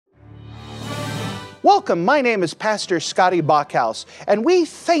Welcome, my name is Pastor Scotty Bachhaus, and we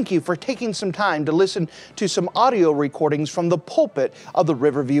thank you for taking some time to listen to some audio recordings from the pulpit of the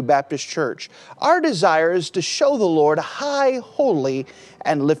Riverview Baptist Church. Our desire is to show the Lord high, holy,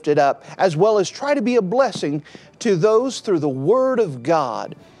 and lifted up, as well as try to be a blessing to those through the Word of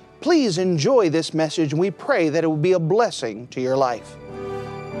God. Please enjoy this message, and we pray that it will be a blessing to your life.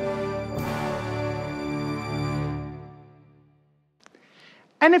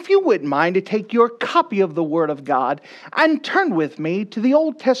 And if you wouldn't mind to take your copy of the Word of God and turn with me to the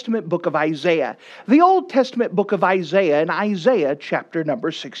Old Testament book of Isaiah. The Old Testament book of Isaiah in Isaiah chapter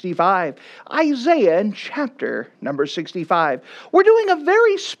number 65. Isaiah in chapter number 65. We're doing a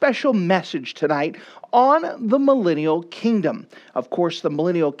very special message tonight on the Millennial Kingdom. Of course, the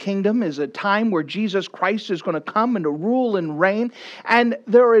Millennial Kingdom is a time where Jesus Christ is going to come and to rule and reign. And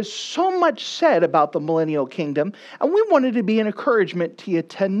there is so much said about the Millennial Kingdom. And we wanted to be an encouragement to you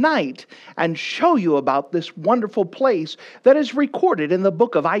tonight and show you about this wonderful place that is recorded in the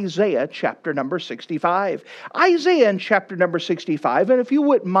book of Isaiah chapter number 65. Isaiah in chapter number 65. And if you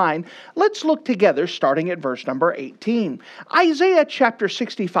wouldn't mind, let's look together starting at verse number 18. Isaiah chapter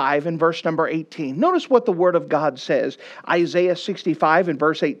 65 and verse number 18. Notice what the Word of God says. Isaiah 65 and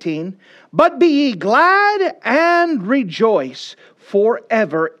verse 18. But be ye glad and rejoice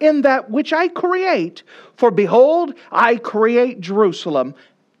forever in that which I create. For behold, I create Jerusalem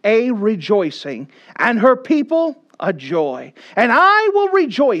a rejoicing, and her people a joy. And I will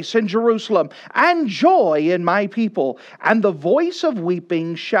rejoice in Jerusalem, and joy in my people. And the voice of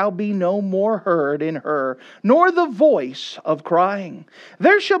weeping shall be no more heard in her, nor the voice of crying.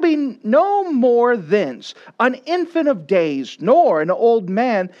 There shall be no more thence an infant of days, nor an old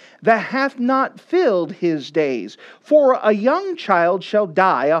man that hath not filled his days. For a young child shall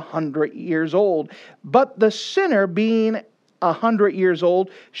die 100 years old, but the sinner being 100 years old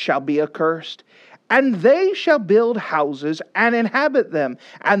shall be accursed. And they shall build houses and inhabit them,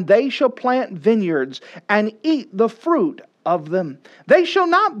 and they shall plant vineyards and eat the fruit of them. They shall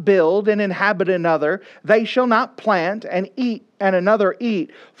not build and inhabit another, they shall not plant and eat and another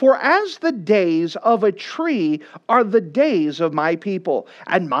eat. For as the days of a tree are the days of my people,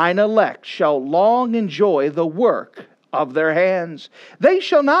 and mine elect shall long enjoy the work of their hands. They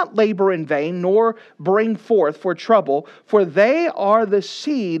shall not labor in vain, nor bring forth for trouble, for they are the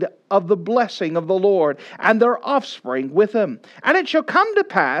seed of the blessing of the Lord, and their offspring with them. And it shall come to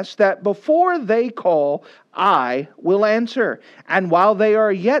pass that before they call, I will answer, and while they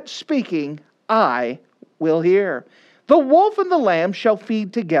are yet speaking, I will hear. The wolf and the lamb shall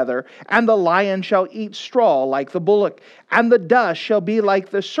feed together, and the lion shall eat straw like the bullock, and the dust shall be like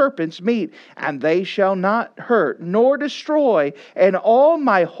the serpent's meat, and they shall not hurt nor destroy in all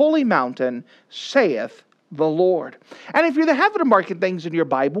my holy mountain, saith the Lord. And if you're the habit of marking things in your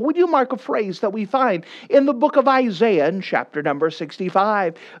Bible, would you mark a phrase that we find in the book of Isaiah in chapter number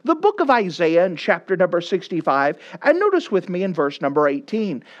 65? The book of Isaiah in chapter number 65, and notice with me in verse number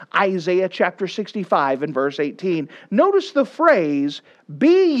 18. Isaiah chapter 65 and verse 18. Notice the phrase,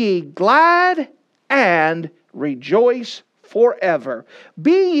 be ye glad and rejoice forever.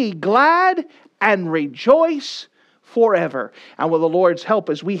 Be ye glad and rejoice forever. And with the Lord's help,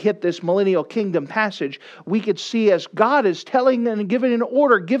 as we hit this Millennial Kingdom passage, we could see as God is telling and giving an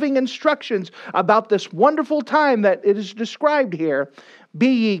order, giving instructions about this wonderful time that it is described here. Be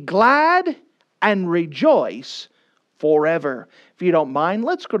ye glad and rejoice forever. If you don't mind,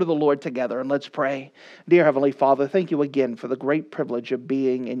 let's go to the Lord together and let's pray. Dear Heavenly Father, thank you again for the great privilege of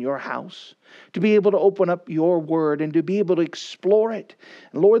being in your house, to be able to open up your word and to be able to explore it.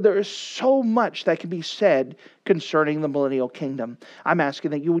 And Lord, there is so much that can be said concerning the Millennial Kingdom. I'm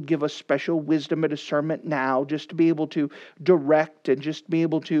asking that you would give us special wisdom and discernment now, just to be able to direct and just be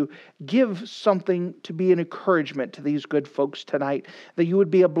able to give something to be an encouragement to these good folks tonight, that you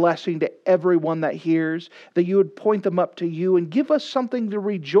would be a blessing to everyone that hears, that you would point them up to you and give us something to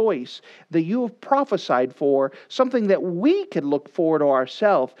rejoice that you have prophesied for, something that we could look forward to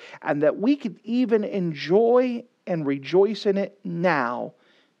ourselves, and that we could even enjoy and rejoice in it now,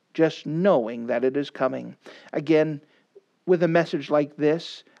 just knowing that it is coming. Again, with a message like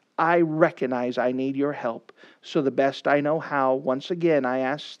this, I recognize I need your help. So the best I know how, once again, I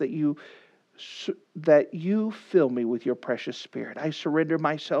ask that you fill me with your precious Spirit. I surrender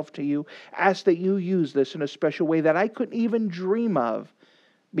myself to you. Ask that you use this in a special way that I couldn't even dream of,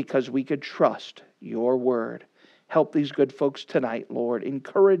 because we could trust your word. Help these good folks tonight, Lord.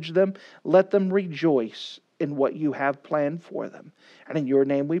 Encourage them. Let them rejoice in what you have planned for them. And in your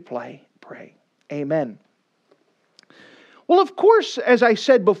name we pray. Amen. Well, of course, as I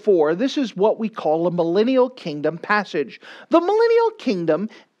said before, this is what we call a Millennial Kingdom passage. The Millennial Kingdom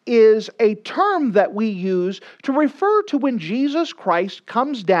is a term that we use to refer to when Jesus Christ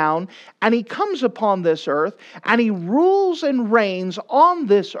comes down and he comes upon this earth and he rules and reigns on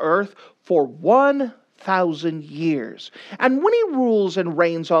this earth for 1,000 years. And when he rules and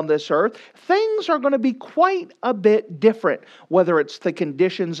reigns on this earth, things are going to be quite a bit different, whether it's the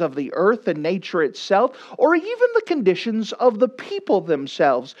conditions of the earth and nature itself, or even the conditions of the people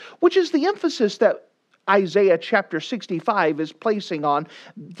themselves, which is the emphasis that Isaiah chapter 65 is placing on,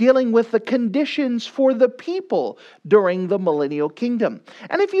 dealing with the conditions for the people during the Millennial Kingdom.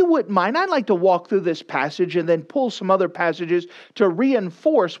 And if you wouldn't mind, I'd like to walk through this passage and then pull some other passages to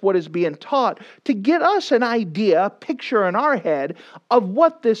reinforce what is being taught, to get us an idea, a picture in our head of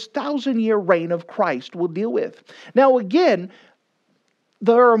what this 1,000-year reign of Christ will deal with. Now again,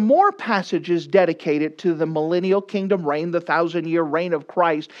 there are more passages dedicated to the Millennial Kingdom reign, the 1,000-year reign of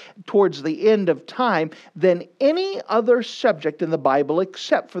Christ towards the end of time, than any other subject in the Bible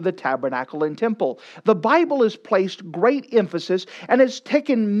except for the tabernacle and temple. The Bible has placed great emphasis and has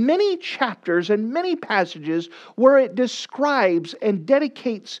taken many chapters and many passages where it describes and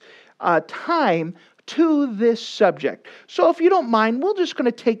dedicates time to this subject. So if you don't mind, we're just going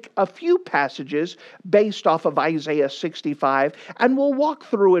to take a few passages based off of Isaiah 65 and we'll walk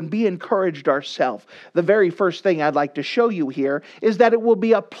through and be encouraged ourselves. The very first thing I'd like to show you here is that it will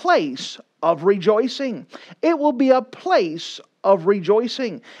be a place of rejoicing. It will be a place of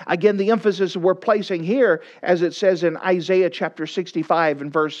rejoicing. Again, the emphasis we're placing here, as it says in Isaiah chapter 65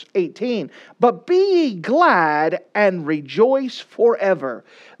 and verse 18, but be ye glad and rejoice forever.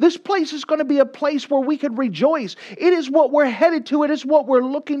 This place is going to be a place where we can rejoice. It is what we're headed to. It is what we're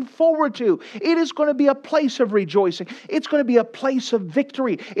looking forward to. It is going to be a place of rejoicing. It's going to be a place of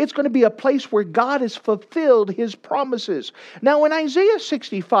victory. It's going to be a place where God has fulfilled His promises. Now in Isaiah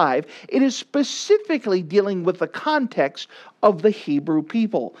 65, it is specifically dealing with the context of the Hebrew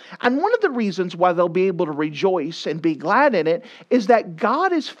people. And one of the reasons why they'll be able to rejoice and be glad in it is that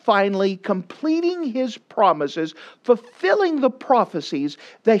God is finally completing His promises, fulfilling the prophecies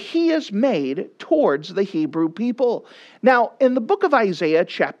that He has made towards the Hebrew people. Now, in the book of Isaiah,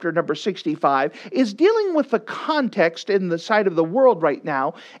 chapter number 65, is dealing with the context in the side of the world right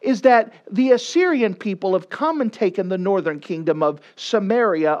now, is that the Assyrian people have come and taken the northern kingdom of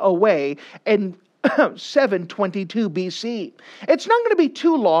Samaria away, and 722 BC. It's not going to be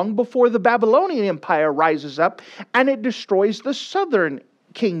too long before the Babylonian Empire rises up and it destroys the southern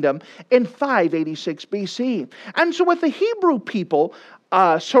kingdom in 586 BC. And so with the Hebrew people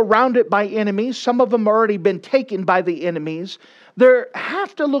surrounded by enemies, some of them already been taken by the enemies, they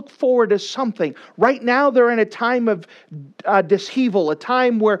have to look forward to something. Right now they're in a time of dishevel, a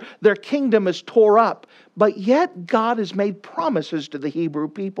time where their kingdom is tore up. But yet God has made promises to the Hebrew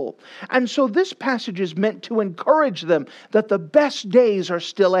people. And so this passage is meant to encourage them that the best days are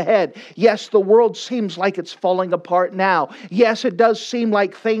still ahead. Yes, the world seems like it's falling apart now. Yes, it does seem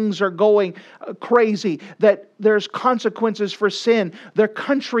like things are going crazy, that there's consequences for sin. Their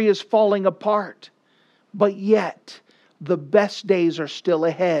country is falling apart. But yet, the best days are still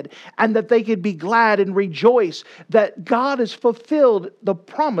ahead, and that they could be glad and rejoice that God has fulfilled the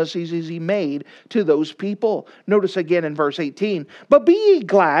promises He made to those people. Notice again in verse 18, but be ye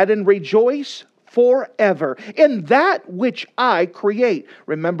glad and rejoice forever in that which I create.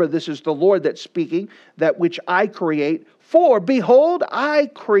 Remember, this is the Lord that's speaking, that which I create. For behold,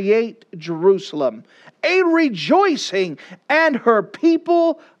 I create Jerusalem, a rejoicing, and her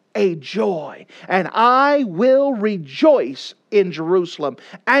people a joy. And I will rejoice in Jerusalem,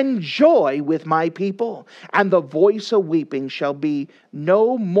 and joy with my people. And the voice of weeping shall be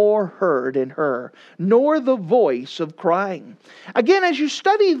no more heard in her, nor the voice of crying. Again, as you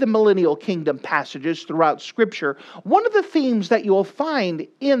study the Millennial Kingdom passages throughout Scripture, one of the themes that you'll find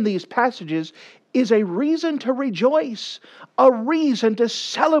in these passages is a reason to rejoice, a reason to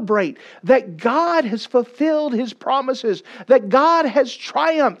celebrate that God has fulfilled His promises, that God has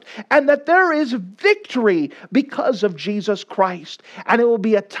triumphed, and that there is victory because of Jesus Christ. And it will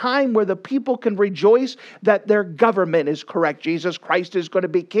be a time where the people can rejoice that their government is correct. Jesus Christ is going to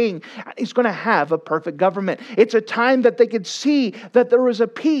be king. He's going to have a perfect government. It's a time that they could see that there is a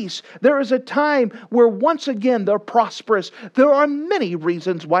peace. There is a time where once again they're prosperous. There are many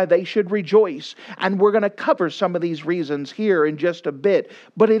reasons why they should rejoice. And we're going to cover some of these reasons here in just a bit,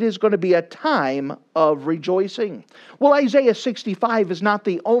 but it is going to be a time of rejoicing. Well, Isaiah 65 is not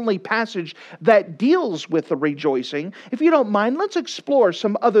the only passage that deals with the rejoicing. If you don't mind, let's explore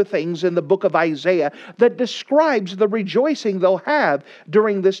some other things in the book of Isaiah that describes the rejoicing they'll have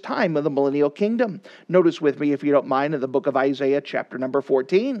during this time of the millennial kingdom. Notice with me, if you don't mind, in the book of Isaiah chapter number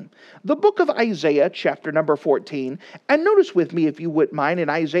 14. The book of Isaiah chapter number 14. And notice with me, if you wouldn't mind, in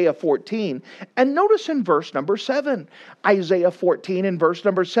Isaiah 14. And notice in verse number 7. Isaiah 14 and verse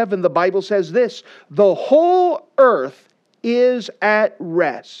number 7, the Bible says this: the whole earth is at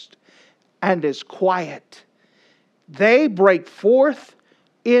rest and is quiet. They break forth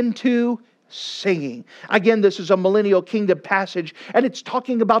into singing. Again, this is a millennial kingdom passage, and it's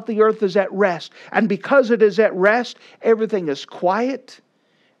talking about the earth is at rest. And because it is at rest, everything is quiet.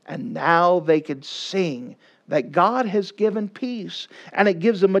 And now they can sing that God has given peace, and it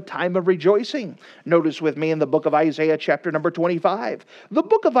gives them a time of rejoicing. Notice with me in the book of Isaiah chapter number 25. The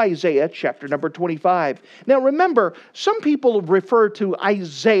book of Isaiah chapter number 25. Now remember, some people refer to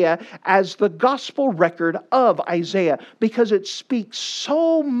Isaiah as the gospel record of Isaiah because it speaks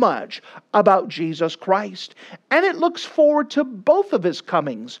so much about Jesus Christ. And it looks forward to both of His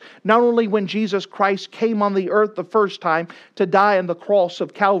comings. Not only when Jesus Christ came on the earth the first time to die on the cross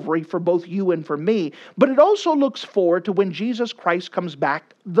of Calvary for both you and for me, but it also looks forward to when Jesus Christ comes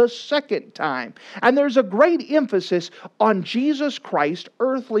back the second time. And there's a great emphasis on Jesus Christ's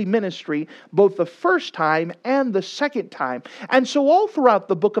earthly ministry, both the first time and the second time. And so all throughout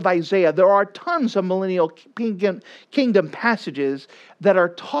the book of Isaiah, there are tons of millennial kingdom passages that are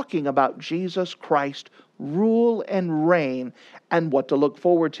talking about Jesus Christ rule and reign and what to look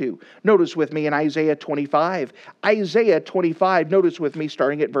forward to. Notice with me in Isaiah 25. Isaiah 25, notice with me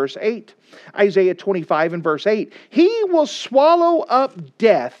starting at verse 8. Isaiah 25 and verse 8. He will swallow up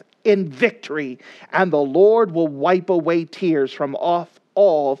death in victory, and the Lord will wipe away tears from off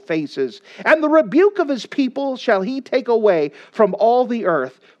all faces. And the rebuke of His people shall He take away from all the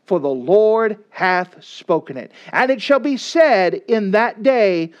earth, for the Lord hath spoken it. And it shall be said in that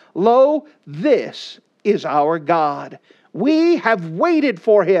day, Lo, this is our God. We have waited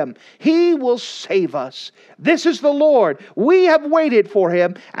for Him. He will save us. This is the Lord. We have waited for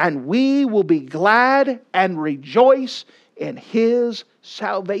Him, and we will be glad and rejoice in His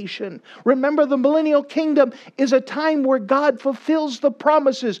salvation. Remember, the millennial kingdom is a time where God fulfills the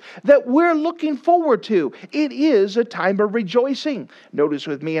promises that we're looking forward to. It is a time of rejoicing. Notice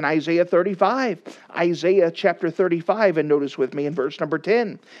with me in Isaiah 35. Isaiah chapter 35, and notice with me in verse number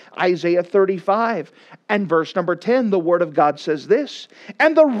 10. Isaiah 35 and verse number 10, the Word of God says this: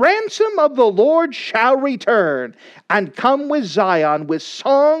 and the ransom of the Lord shall return, and come with Zion with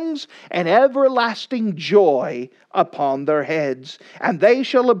songs and everlasting joy upon their heads. And they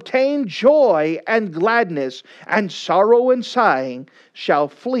shall obtain joy and gladness, and sorrow and sighing shall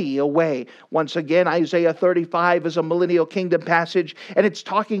flee away. Once again, Isaiah 35 is a millennial kingdom passage, and it's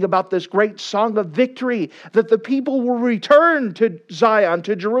talking about this great song of victory, that the people will return to Zion,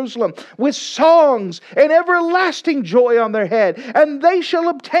 to Jerusalem, with songs and everlasting joy on their head, and they shall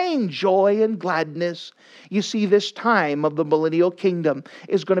obtain joy and gladness. You see, this time of the millennial kingdom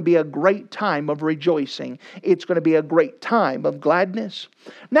is going to be a great time of rejoicing. It's going to be a great time of gladness.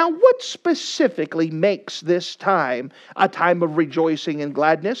 Now, what specifically makes this time a time of rejoicing and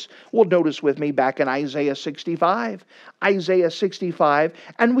gladness? Well, notice with me back in Isaiah 65. Isaiah 65,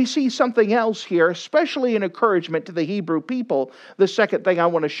 and we see something else here, especially an encouragement to the Hebrew people. The second thing I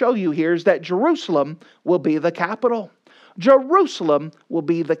want to show you here is that Jerusalem will be the capital. Jerusalem will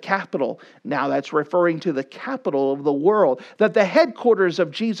be the capital. Now that's referring to the capital of the world, that the headquarters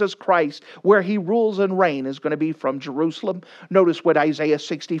of Jesus Christ, where He rules and reigns, is going to be from Jerusalem. Notice what Isaiah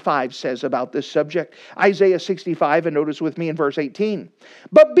 65 says about this subject. Isaiah 65, and notice with me in verse 18.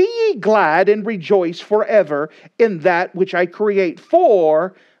 But be ye glad and rejoice forever in that which I create,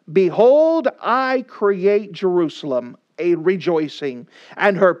 for behold, I create Jerusalem a rejoicing,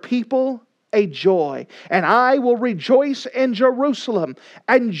 and her people a joy. And I will rejoice in Jerusalem,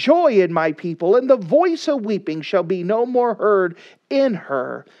 and joy in my people, and the voice of weeping shall be no more heard in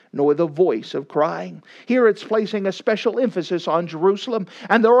her, nor the voice of crying. Here it's placing a special emphasis on Jerusalem,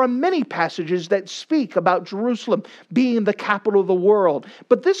 and there are many passages that speak about Jerusalem being the capital of the world.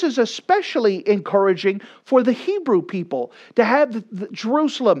 But this is especially encouraging for the Hebrew people to have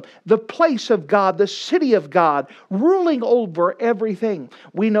Jerusalem, the place of God, the city of God, ruling over everything.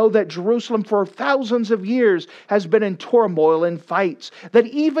 We know that Jerusalem for thousands of years has been in turmoil and fights, that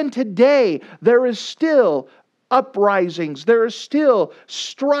even today there is still uprisings, there is still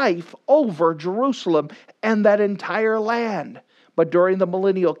strife over Jerusalem and that entire land. But during the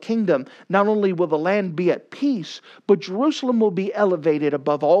millennial kingdom, not only will the land be at peace, but Jerusalem will be elevated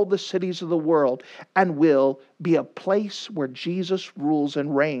above all the cities of the world and will be a place where Jesus rules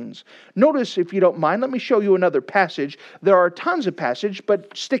and reigns. Notice, if you don't mind, let me show you another passage. There are tons of passages,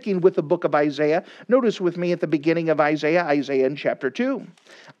 but sticking with the book of Isaiah, notice with me at the beginning of Isaiah in chapter 2.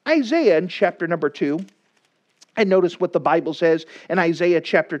 Isaiah in chapter number 2. And notice what the Bible says in Isaiah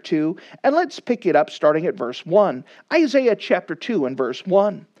chapter 2. And let's pick it up starting at verse 1. Isaiah chapter 2 and verse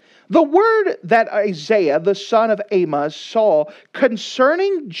 1. The word that Isaiah, the son of Amos, saw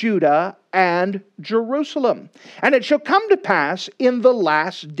concerning Judah and Jerusalem. And it shall come to pass in the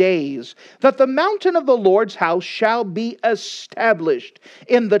last days that the mountain of the Lord's house shall be established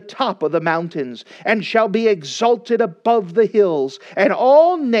in the top of the mountains, and shall be exalted above the hills, and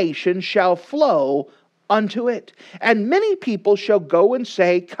all nations shall flow unto it. And many people shall go and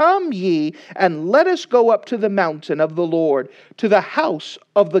say, Come ye, and let us go up to the mountain of the Lord, to the house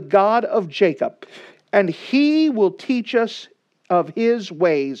of the God of Jacob. And he will teach us of his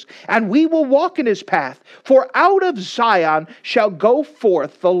ways, and we will walk in his path. For out of Zion shall go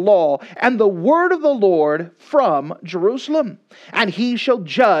forth the law and the word of the Lord from Jerusalem. And he shall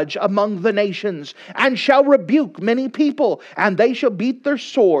judge among the nations, and shall rebuke many people, and they shall beat their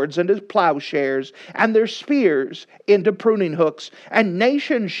swords into plowshares, and their spears into pruning hooks. And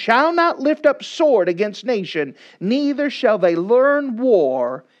nation shall not lift up sword against nation, neither shall they learn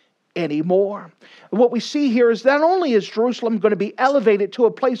war anymore. What we see here is not only is Jerusalem going to be elevated to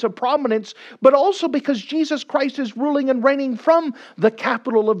a place of prominence, but also because Jesus Christ is ruling and reigning from the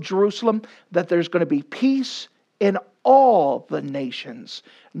capital of Jerusalem, that there's going to be peace in all the nations,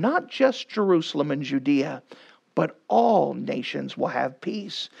 not just Jerusalem and Judea, but all nations will have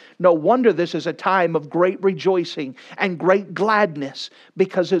peace. No wonder this is a time of great rejoicing and great gladness,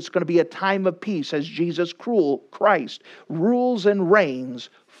 because it's going to be a time of peace as Jesus Christ rules and reigns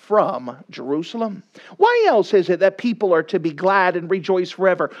from Jerusalem. Why else is it that people are to be glad and rejoice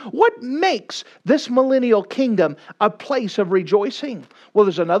forever? What makes this millennial kingdom a place of rejoicing? Well,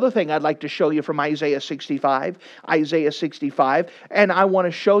 there's another thing I'd like to show you from Isaiah 65. Isaiah 65. And I want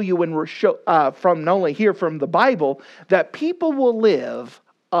to show you from not only here from the Bible, that people will live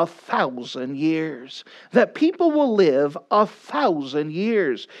 1,000 years. That people will live 1,000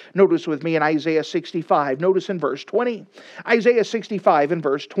 years. Notice with me in Isaiah 65. Notice in verse 20. Isaiah 65 and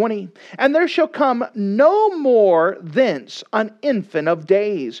verse 20. And there shall come no more thence an infant of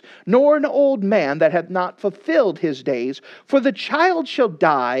days, nor an old man that hath not fulfilled his days. For the child shall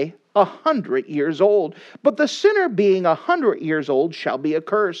die 100 years old. But the sinner being 100 years old shall be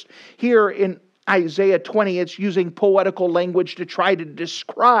accursed. Here in Isaiah 20, it's using poetical language to try to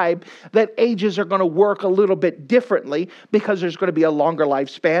describe that ages are going to work a little bit differently because there's going to be a longer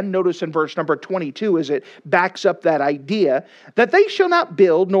lifespan. Notice in verse number 22 as it backs up that idea, that they shall not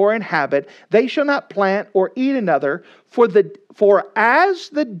build nor inhabit, they shall not plant or eat another, for as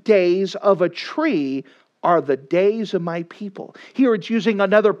the days of a tree are the days of my people. Here it's using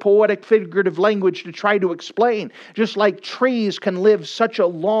another poetic figurative language to try to explain. Just like trees can live such a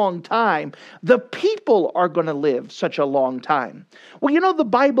long time, the people are going to live such a long time. Well, you know, the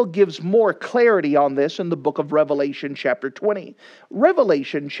Bible gives more clarity on this in the book of Revelation chapter 20.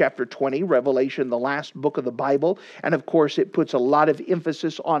 Revelation chapter 20, Revelation, the last book of the Bible, and of course it puts a lot of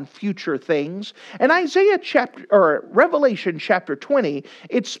emphasis on future things. And Revelation chapter 20,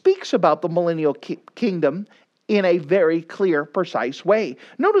 it speaks about the millennial kingdom in a very clear, precise way.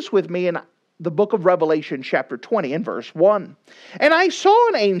 Notice with me in the book of Revelation chapter 20 and verse 1. And I saw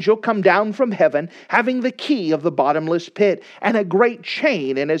an angel come down from heaven, having the key of the bottomless pit, and a great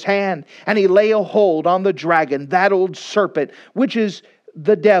chain in his hand. And he lay a hold on the dragon, that old serpent, which is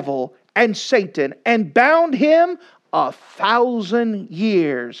the devil and Satan, and bound him 1,000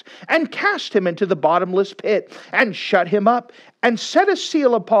 years, and cast him into the bottomless pit, and shut him up, and set a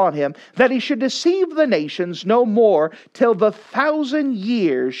seal upon him, that he should deceive the nations no more, till the 1,000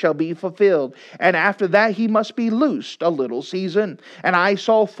 years shall be fulfilled. And after that he must be loosed a little season. And I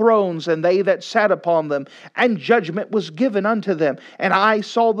saw thrones, and they that sat upon them, and judgment was given unto them. And I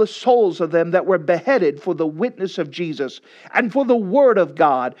saw the souls of them that were beheaded for the witness of Jesus, and for the word of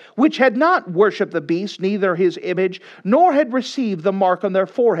God, which had not worshipped the beast, neither his image, nor had received the mark on their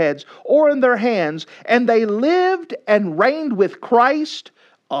foreheads or in their hands. And they lived and reigned with Christ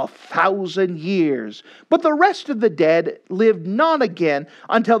 1,000 years. But the rest of the dead lived not again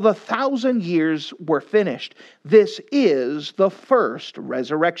until the 1,000 years were finished. This is the first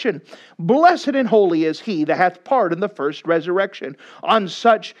resurrection. Blessed and holy is he that hath part in the first resurrection. On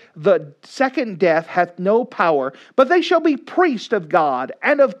such the second death hath no power, but they shall be priests of God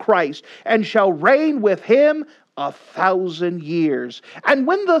and of Christ, and shall reign with him 1,000 years. And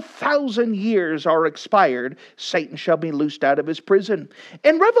when the 1,000 years are expired, Satan shall be loosed out of his prison.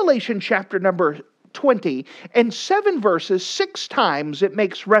 In Revelation chapter number 20, in 7 verses, 6 times it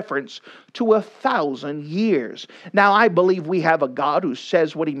makes reference to 1,000 years. Now, I believe we have a God who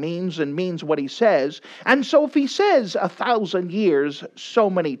says what he means and means what he says. And so if he says 1,000 years so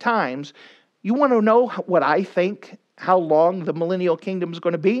many times, you want to know what I think? How long the millennial kingdom is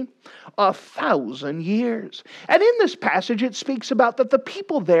going to be? 1,000 years. And in this passage, it speaks about that the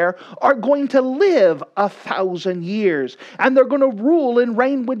people there are going to live 1,000 years. And they're going to rule and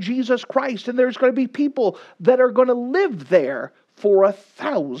reign with Jesus Christ. And there's going to be people that are going to live there for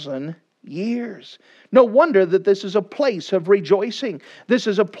 1,000 years. No wonder that this is a place of rejoicing. This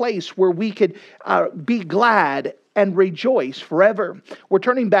is a place where we could be glad and rejoice forever. We're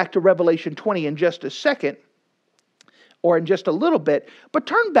turning back to Revelation 20 in just a second, or in just a little bit, but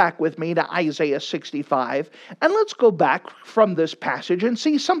turn back with me to Isaiah 65, and let's go back from this passage and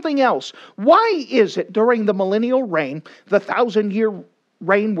see something else. Why is it during the millennial reign, the 1,000-year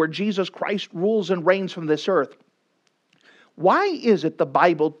reign where Jesus Christ rules and reigns from this earth, why is it the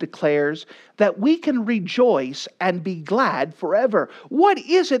Bible declares that we can rejoice and be glad forever? What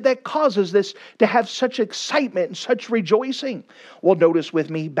is it that causes this to have such excitement and such rejoicing? Well, notice with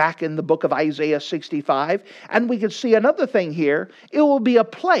me back in the book of Isaiah 65, and we can see another thing here. It will be a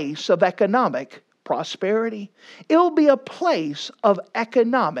place of economic prosperity. It will be a place of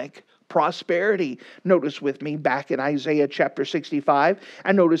economic prosperity. Notice with me back in Isaiah chapter 65,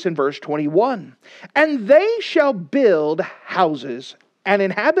 and notice in verse 21. And they shall build houses and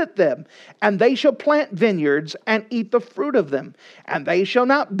inhabit them, and they shall plant vineyards and eat the fruit of them. And they shall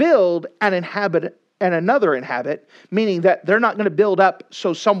not build and inhabit and another inhabit, meaning that they're not going to build up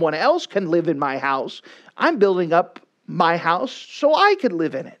so someone else can live in my house. I'm building up my house so I can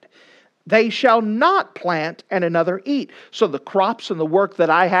live in it. They shall not plant and another eat. So the crops and the work that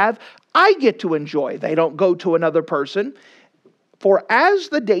I have, I get to enjoy. They don't go to another person. For as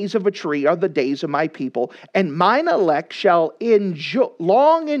the days of a tree are the days of my people, and mine elect shall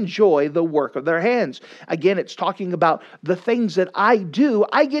long enjoy the work of their hands. Again, it's talking about the things that I do,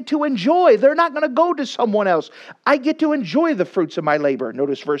 I get to enjoy. They're not going to go to someone else. I get to enjoy the fruits of my labor.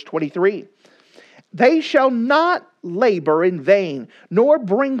 Notice verse 23. They shall not labor in vain, nor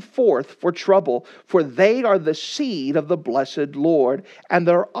bring forth for trouble, for they are the seed of the blessed Lord, and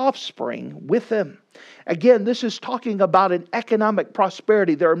their offspring with them. Again, this is talking about an economic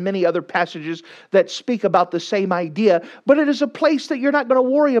prosperity. There are many other passages that speak about the same idea, but it is a place that you're not going to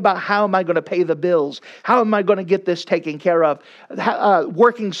worry about how am I going to pay the bills? How am I going to get this taken care of?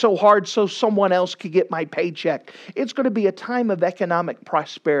 Working so hard so someone else could get my paycheck. It's going to be a time of economic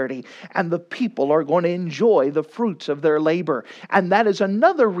prosperity, and the people are going to enjoy the fruits of their labor. And that is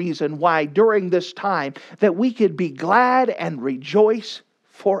another reason why during this time that we could be glad and rejoice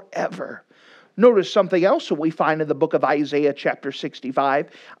forever. Notice something else that we find in the book of Isaiah chapter 65,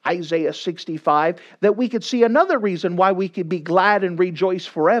 Isaiah 65, that we could see another reason why we could be glad and rejoice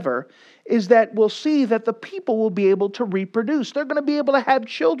forever is that we'll see that the people will be able to reproduce. They're going to be able to have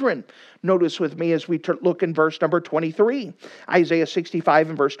children. Notice with me as we look in verse number 23, Isaiah 65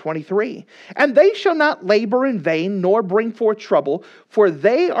 and verse 23. And they shall not labor in vain, nor bring forth trouble, for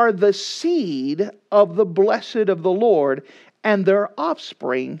they are the seed of the blessed of the Lord, and their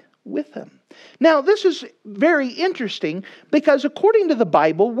offspring with them. Now, this is very interesting because according to the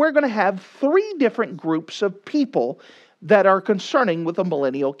Bible, we're going to have 3 different groups of people that are concerning with the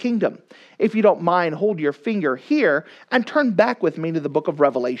millennial kingdom. If you don't mind, hold your finger here and turn back with me to the book of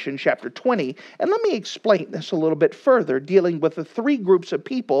Revelation chapter 20. And let me explain this a little bit further, dealing with the 3 groups of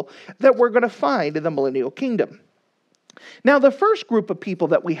people that we're going to find in the millennial kingdom. Now, the first group of people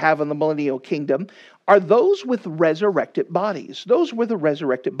that we have in the millennial kingdom are those with resurrected bodies. Those with the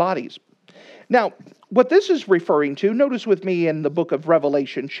resurrected bodies. Now, what this is referring to, notice with me in the book of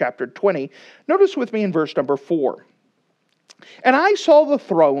Revelation chapter 20, notice with me in verse number 4. And I saw the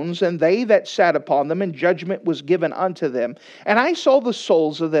thrones, and they that sat upon them, and judgment was given unto them. And I saw the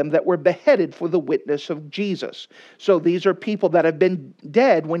souls of them that were beheaded for the witness of Jesus. So these are people that have been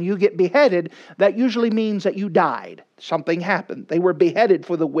dead. When you get beheaded, that usually means that you died. Something happened. They were beheaded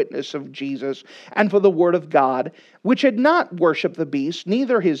for the witness of Jesus and for the word of God, which had not worshipped the beast,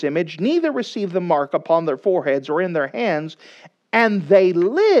 neither his image, neither received the mark upon their foreheads or in their hands. And they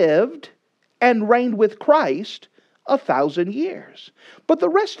lived and reigned with Christ 1,000 years. But the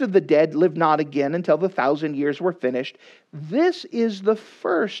rest of the dead lived not again until the 1,000 years were finished. This is the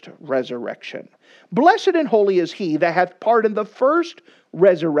first resurrection. Blessed and holy is he that hath part in the first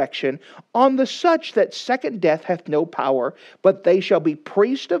resurrection, on the such that second death hath no power, but they shall be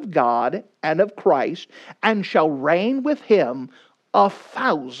priests of God and of Christ, and shall reign with him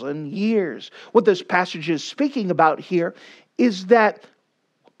 1,000 years. What this passage is speaking about here is that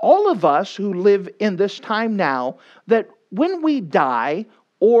all of us who live in this time now, that when we die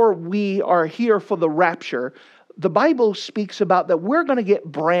or we are here for the rapture, the Bible speaks about that we're going to get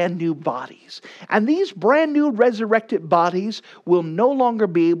brand new bodies. And these brand new resurrected bodies will no longer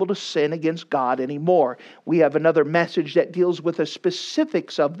be able to sin against God anymore. We have another message that deals with the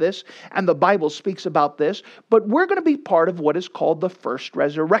specifics of this, and the Bible speaks about this. But we're going to be part of what is called the first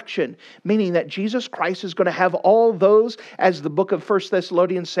resurrection, meaning that Jesus Christ is going to have all those, as the book of 1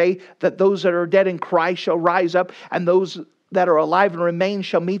 Thessalonians say, that those that are dead in Christ shall rise up, and those that are alive and remain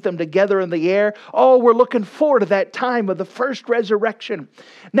shall meet them together in the air. Oh, we're looking forward to that time of the first resurrection.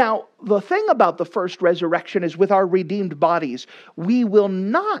 Now, the thing about the first resurrection is with our redeemed bodies, we will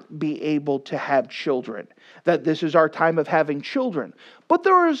not be able to have children. That this is our time of having children. But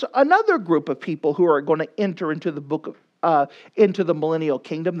there is another group of people who are going to enter into into the millennial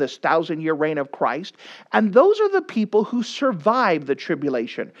kingdom, this 1,000-year reign of Christ. And those are the people who survive the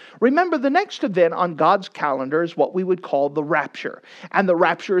tribulation. Remember, the next event on God's calendar is what we would call the rapture. And the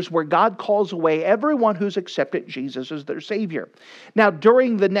rapture is where God calls away everyone who's accepted Jesus as their Savior. Now,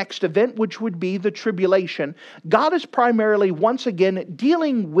 during the next event, which would be the tribulation, God is primarily once again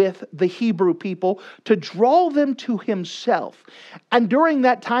dealing with the Hebrew people to draw them to Himself. And during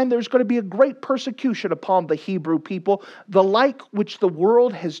that time, there's going to be a great persecution upon the Hebrew people, the like which the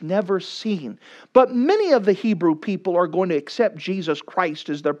world has never seen. But many of the Hebrew people are going to accept Jesus Christ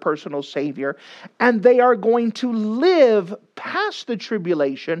as their personal Savior, and they are going to live past the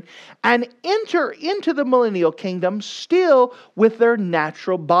tribulation and enter into the millennial kingdom still with their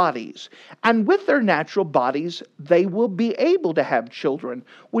natural bodies. And with their natural bodies, they will be able to have children,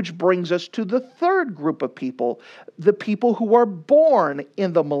 which brings us to the third group of people, the people who are born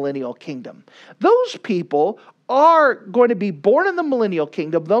in the millennial kingdom. Those people are going to be born in the millennial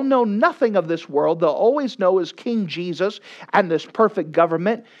kingdom. They'll know nothing of this world. They'll always know as King Jesus and this perfect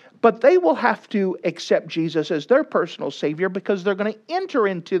government. But they will have to accept Jesus as their personal Savior because they're going to enter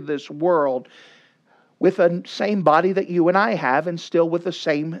into this world with the same body that you and I have and still with the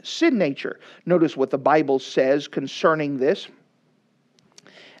same sin nature. Notice what the Bible says concerning this,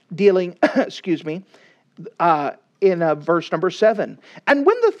 dealing, in verse number 7. And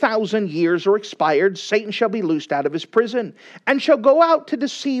when the 1,000 years are expired, Satan shall be loosed out of his prison, and shall go out to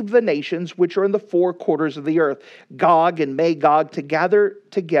deceive the nations which are in the four quarters of the earth, Gog and Magog, to gather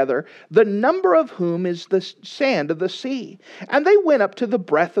together, the number of whom is the sand of the sea. And they went up to the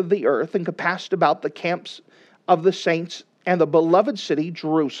breadth of the earth, and compassed about the camps of the saints and the beloved city,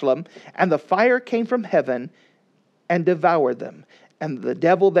 Jerusalem. And the fire came from heaven and devoured them. And the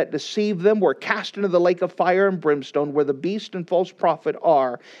devil that deceived them were cast into the lake of fire and brimstone, where the beast and false prophet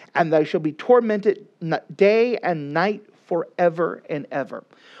are, and they shall be tormented day and night forever and ever.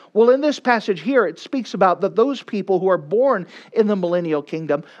 Well, in this passage here, it speaks about that those people who are born in the millennial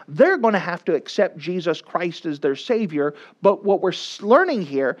kingdom, they're going to have to accept Jesus Christ as their Savior. But what we're learning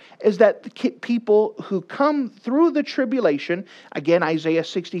here is that the people who come through the tribulation, again, Isaiah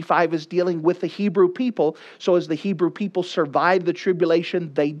 65 is dealing with the Hebrew people. So as the Hebrew people survive the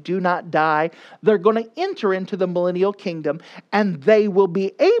tribulation, they do not die. They're going to enter into the millennial kingdom, and they will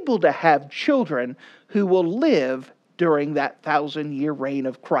be able to have children who will live during that 1,000-year reign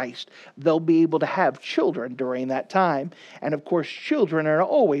of Christ. They'll be able to have children during that time. And of course, children are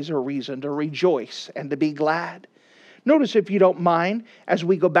always a reason to rejoice and to be glad. Notice, if you don't mind, as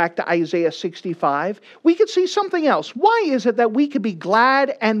we go back to Isaiah 65, we could see something else. Why is it that we could be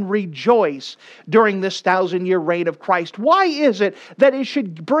glad and rejoice during this 1,000-year reign of Christ? Why is it that it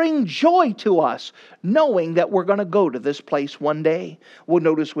should bring joy to us, knowing that we're going to go to this place one day? Well,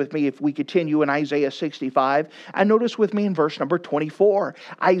 notice with me, if we continue in Isaiah 65, and notice with me in verse number 24.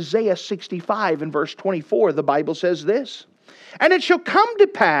 Isaiah 65 and verse 24, the Bible says this: And it shall come to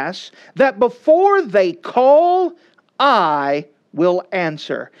pass that before they call, I will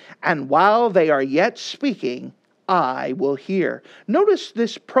answer, and while they are yet speaking, I will hear. Notice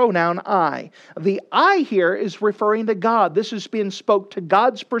this pronoun I. The I here is referring to God. This is being spoke to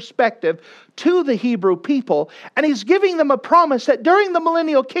God's perspective to the Hebrew people, and He's giving them a promise that during the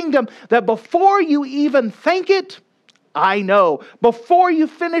millennial kingdom, that before you even think it, I know. Before you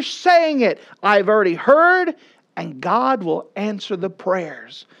finish saying it, I've already heard, and God will answer the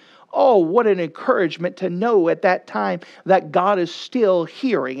prayers. Oh, what an encouragement to know at that time that God is still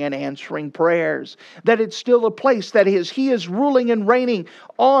hearing and answering prayers. That it's still a place that He is ruling and reigning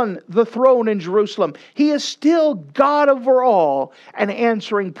on the throne in Jerusalem. He is still God over all and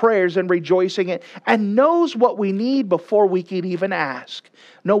answering prayers and rejoicing it, and knows what we need before we could even ask.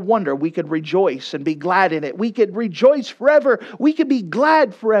 No wonder we could rejoice and be glad in it. We could rejoice forever. We could be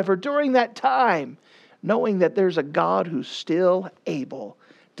glad forever during that time, knowing that there's a God who's still able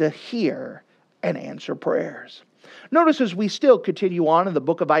to hear and answer prayers. Notice as we still continue on in the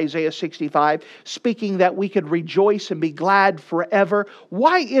book of Isaiah 65, speaking that we could rejoice and be glad forever.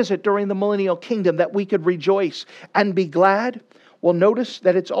 Why is it during the millennial kingdom that we could rejoice and be glad? Well, notice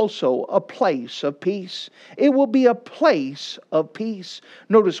that it's also a place of peace. It will be a place of peace.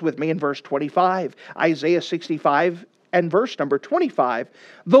 Notice with me in verse 25, Isaiah 65 and verse number 25.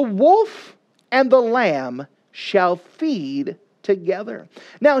 The wolf and the lamb shall feed together.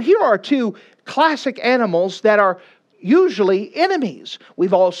 Now, here are two classic animals that are usually enemies.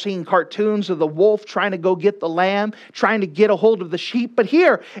 We've all seen cartoons of the wolf trying to go get the lamb, trying to get a hold of the sheep. But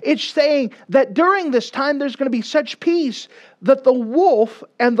here, it's saying that during this time, there's going to be such peace that the wolf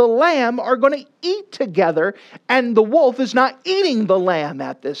and the lamb are going to eat together, and the wolf is not eating the lamb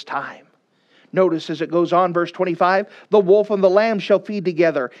at this time. Notice as it goes on, verse 25, the wolf and the lamb shall feed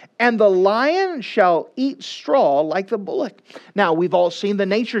together, and the lion shall eat straw like the bullock. Now, we've all seen the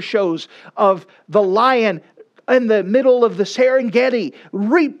nature shows of the lion in the middle of the Serengeti,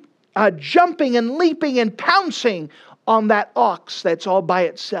 jumping and leaping and pouncing on that ox that's all by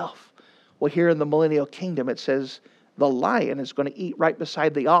itself. Well, here in the millennial kingdom, it says the lion is going to eat right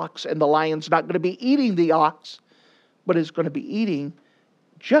beside the ox, and the lion's not going to be eating the ox, but is going to be eating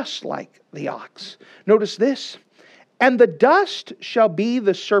just like the ox. Notice this. And the dust shall be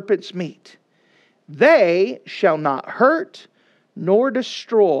the serpent's meat. They shall not hurt nor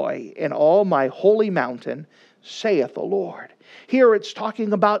destroy in all my holy mountain, saith the Lord. Here it's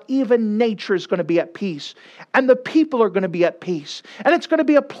talking about even nature is going to be at peace, and the people are going to be at peace. And it's going to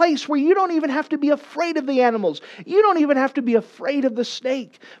be a place where you don't even have to be afraid of the animals. You don't even have to be afraid of the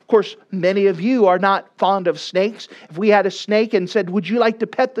snake. Of course, many of you are not fond of snakes. If we had a snake and said, would you like to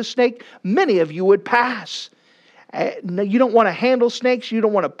pet the snake? Many of you would pass. You don't want to handle snakes. You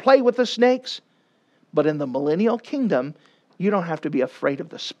don't want to play with the snakes. But in the millennial kingdom, you don't have to be afraid of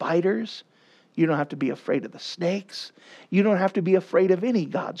the spiders. You don't have to be afraid of the snakes. You don't have to be afraid of any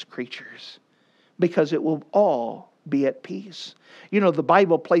God's creatures, because it will all be at peace. You know, the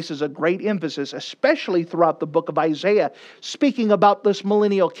Bible places a great emphasis, especially throughout the book of Isaiah, speaking about this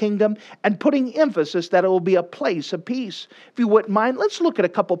millennial kingdom and putting emphasis that it will be a place of peace. If you wouldn't mind, let's look at a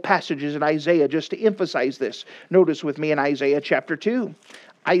couple passages in Isaiah just to emphasize this. Notice with me in Isaiah chapter 2.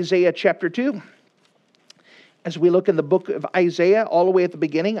 Isaiah chapter 2. As we look in the book of Isaiah, all the way at the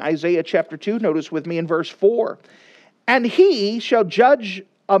beginning, Isaiah chapter 2, notice with me in verse 4. And he shall judge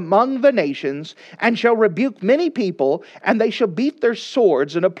among the nations, and shall rebuke many people, and they shall beat their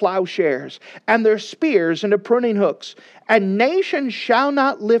swords into plowshares, and their spears into pruning hooks. And nation shall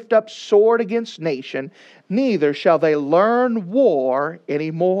not lift up sword against nation, neither shall they learn war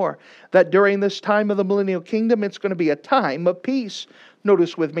anymore. That during this time of the millennial kingdom, it's going to be a time of peace.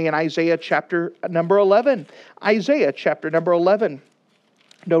 Notice with me in Isaiah chapter number 11. Isaiah chapter number 11.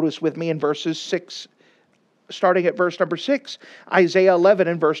 Notice with me in verses 6, starting at verse number 6. Isaiah 11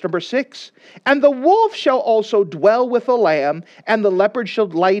 and verse number 6. And the wolf shall also dwell with the lamb, and the leopard shall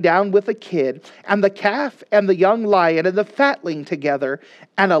lay down with the kid, and the calf and the young lion and the fatling together,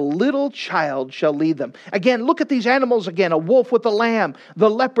 and a little child shall lead them. Again, look at these animals again. A wolf with a lamb, the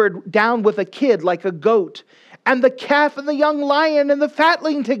leopard down with a kid like a goat, and the calf and the young lion and the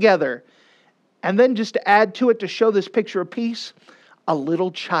fatling together. And then just to add to it, to show this picture of peace, a little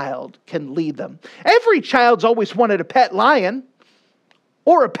child can lead them. Every child's always wanted a pet lion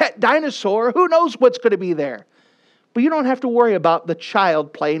or a pet dinosaur. Who knows what's going to be there? But you don't have to worry about the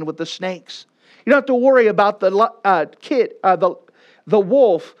child playing with the snakes. You don't have to worry about the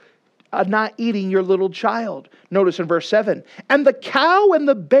wolf not eating your little child. Notice in verse 7, and the cow and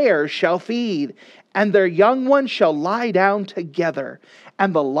the bear shall feed, and their young ones shall lie down together,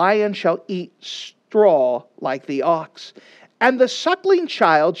 and the lion shall eat straw like the ox. And the suckling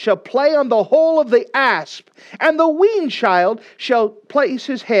child shall play on the hole of the asp, and the weaned child shall place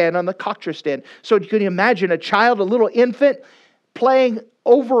his hand on the cockatrice den. So can you imagine a child, a little infant, playing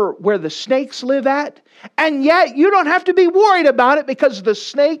over where the snakes live at? And yet you don't have to be worried about it, because the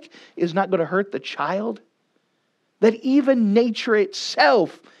snake is not going to hurt the child. That even nature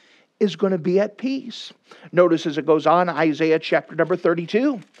itself is going to be at peace. Notice as it goes on, Isaiah chapter number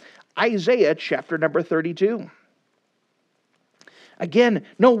 32. Isaiah chapter number 32. Again,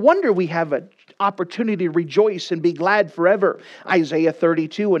 no wonder we have an opportunity to rejoice and be glad forever. Isaiah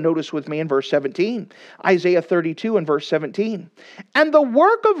 32, and notice with me in verse 17. Isaiah 32 and verse 17. And the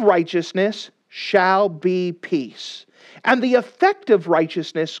work of righteousness shall be peace, and the effect of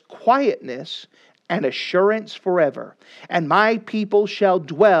righteousness quietness and assurance forever. And my people shall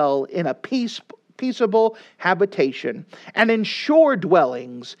dwell in a peaceable habitation, and in sure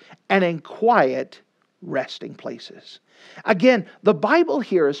dwellings, and in quiet resting places. Again, the Bible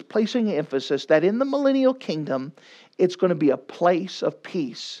here is placing emphasis that in the millennial kingdom, it's going to be a place of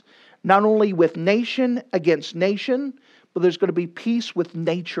peace. Not only with nation against nation, but there's going to be peace with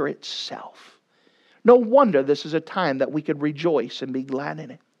nature itself. No wonder this is a time that we could rejoice and be glad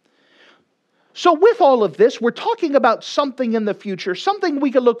in it. So with all of this, we're talking about something in the future, something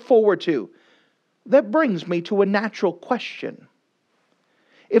we can look forward to. That brings me to a natural question.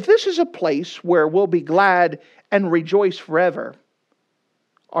 If this is a place where we'll be glad and rejoice forever,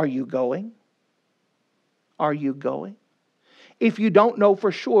 are you going? Are you going? If you don't know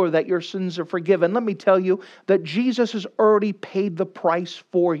for sure that your sins are forgiven, let me tell you that Jesus has already paid the price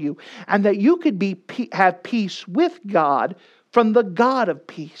for you, and that you could have peace with God from the God of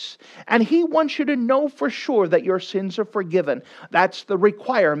peace. And He wants you to know for sure that your sins are forgiven. That's the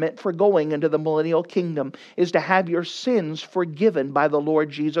requirement for going into the millennial kingdom, is to have your sins forgiven by the Lord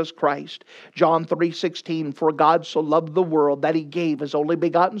Jesus Christ. John 3:16, for God so loved the world that He gave His only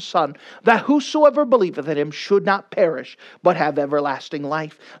begotten Son, that whosoever believeth in Him should not perish, but have everlasting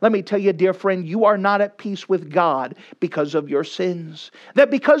life. Let me tell you, dear friend, you are not at peace with God because of your sins.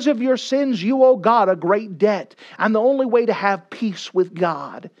 That because of your sins, you owe God a great debt. And the only way to have peace with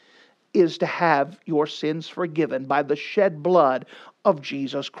God is to have your sins forgiven by the shed blood of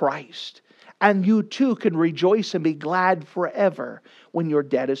Jesus Christ. And you too can rejoice and be glad forever when your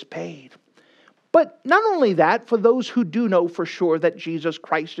debt is paid. But not only that, for those who do know for sure that Jesus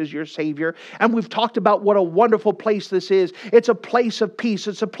Christ is your Savior, and we've talked about what a wonderful place this is. It's a place of peace.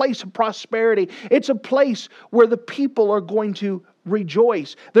 It's a place of prosperity. It's a place where the people are going to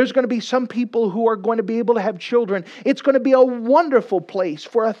rejoice. There's going to be some people who are going to be able to have children. It's going to be a wonderful place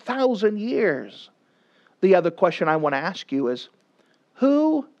for 1,000 years. The other question I want to ask you is,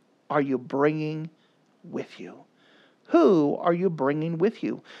 who are you bringing with you? Who are you bringing with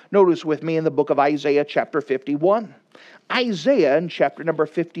you? Notice with me in the book of Isaiah chapter 51. Isaiah in chapter number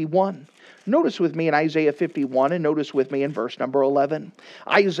 51. Notice with me in Isaiah 51 and notice with me in verse number 11.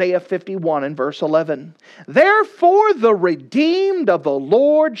 Isaiah 51 and verse 11. Therefore the redeemed of the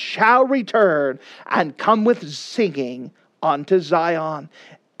Lord shall return and come with singing unto Zion.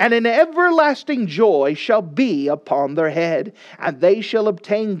 And an everlasting joy shall be upon their head, and they shall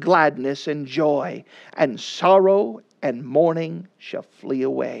obtain gladness and joy, and sorrow and mourning shall flee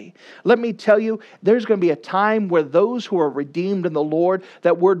away. Let me tell you, there's going to be a time where those who are redeemed in the Lord,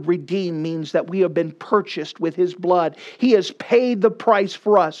 that word redeemed means that we have been purchased with His blood. He has paid the price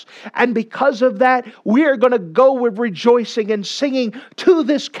for us. And because of that, we are going to go with rejoicing and singing to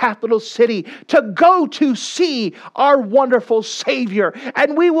this capital city, to go to see our wonderful Savior.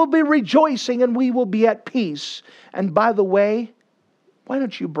 And we will be rejoicing and we will be at peace. And by the way, why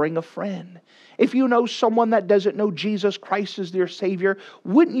don't you bring a friend? If you know someone that doesn't know Jesus Christ as their Savior,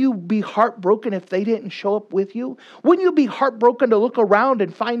 wouldn't you be heartbroken if they didn't show up with you? Wouldn't you be heartbroken to look around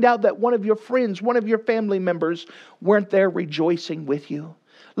and find out that one of your friends, one of your family members weren't there rejoicing with you?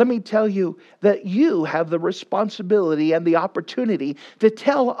 Let me tell you that you have the responsibility and the opportunity to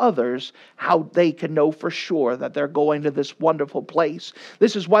tell others how they can know for sure that they're going to this wonderful place.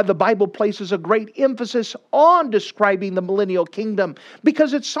 This is why the Bible places a great emphasis on describing the millennial kingdom,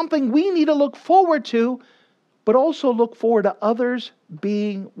 because it's something we need to look forward to, but also look forward to others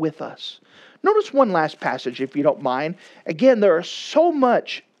being with us. Notice one last passage, if you don't mind. Again, there is so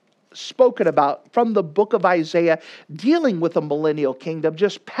much spoken about from the book of Isaiah dealing with the millennial kingdom,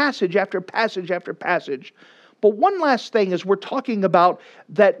 just passage after passage after passage. But one last thing is we're talking about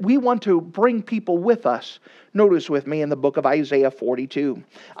that we want to bring people with us. Notice with me in the book of Isaiah 42.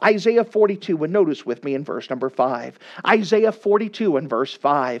 Isaiah 42, and notice with me in verse number 5. Isaiah 42 and verse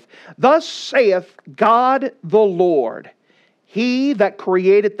 5. Thus saith God the Lord, He that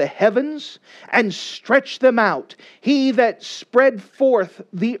created the heavens and stretched them out, He that spread forth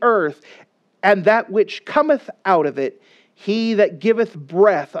the earth, and that which cometh out of it, He that giveth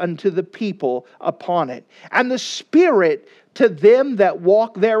breath unto the people upon it, and the spirit to them that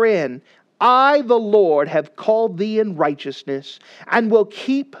walk therein. I, the Lord, have called thee in righteousness, and will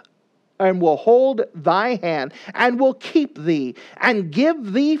hold thy hand, and will keep thee, and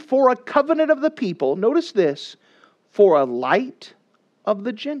give thee for a covenant of the people. Notice this. For a light of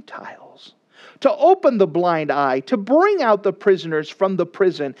the Gentiles, to open the blind eye, to bring out the prisoners from the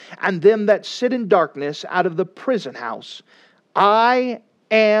prison, and them that sit in darkness out of the prison house. I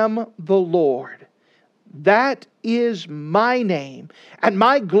am the Lord. That is my name, and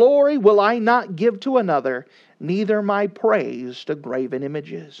my glory will I not give to another, neither my praise to graven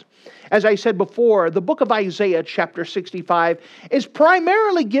images. As I said before, the book of Isaiah chapter 65 is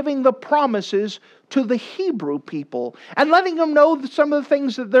primarily giving the promises to the Hebrew people and letting them know some of the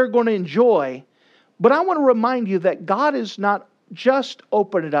things that they're going to enjoy. But I want to remind you that God is not just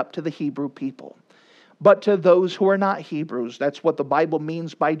opened it up to the Hebrew people, but to those who are not Hebrews. That's what the Bible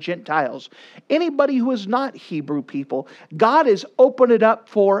means by Gentiles. Anybody who is not Hebrew people, God has opened it up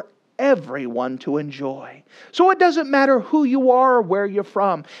for everyone to enjoy. So it doesn't matter who you are or where you're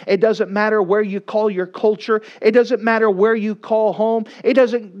from. It doesn't matter where you call your culture. It doesn't matter where you call home. It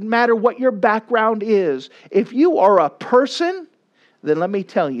doesn't matter what your background is. If you are a person, then let me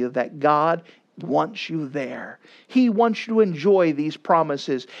tell you that God wants you there. He wants you to enjoy these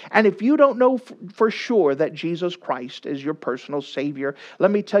promises. And if you don't know for sure that Jesus Christ is your personal Savior, let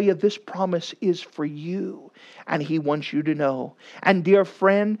me tell you, this promise is for you. And He wants you to know. And dear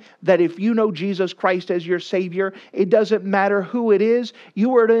friend, that if you know Jesus Christ as your Savior, it doesn't matter who it is,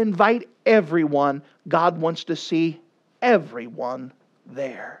 you are to invite everyone. God wants to see everyone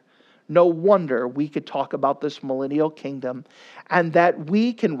there. No wonder we could talk about this millennial kingdom, and that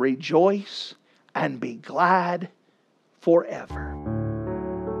we can rejoice and be glad forever.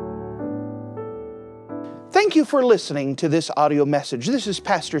 Thank you for listening to this audio message. This is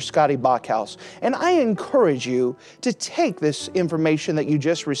Pastor Scotty Bachhaus, and I encourage you to take this information that you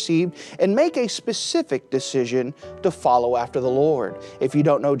just received and make a specific decision to follow after the Lord. If you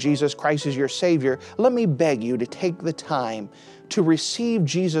don't know Jesus Christ as your Savior, let me beg you to take the time to receive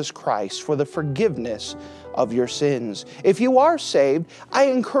Jesus Christ for the forgiveness of your sins. If you are saved, I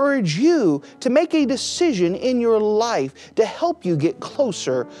encourage you to make a decision in your life to help you get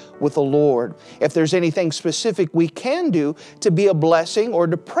closer with the Lord. If there's anything specific we can do to be a blessing or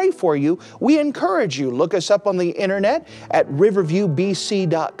to pray for you, we encourage you. Look us up on the internet at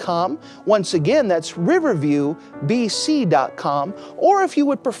riverviewbc.com. Once again, that's riverviewbc.com. Or if you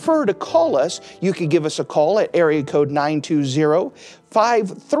would prefer to call us, you can give us a call at area code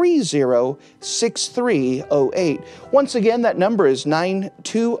 920-530-6308. Once again, that number is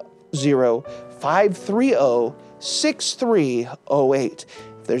 920-530-6308.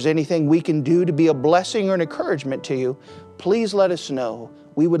 If there's anything we can do to be a blessing or an encouragement to you, please let us know.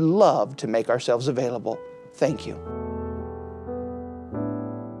 We would love to make ourselves available. Thank you.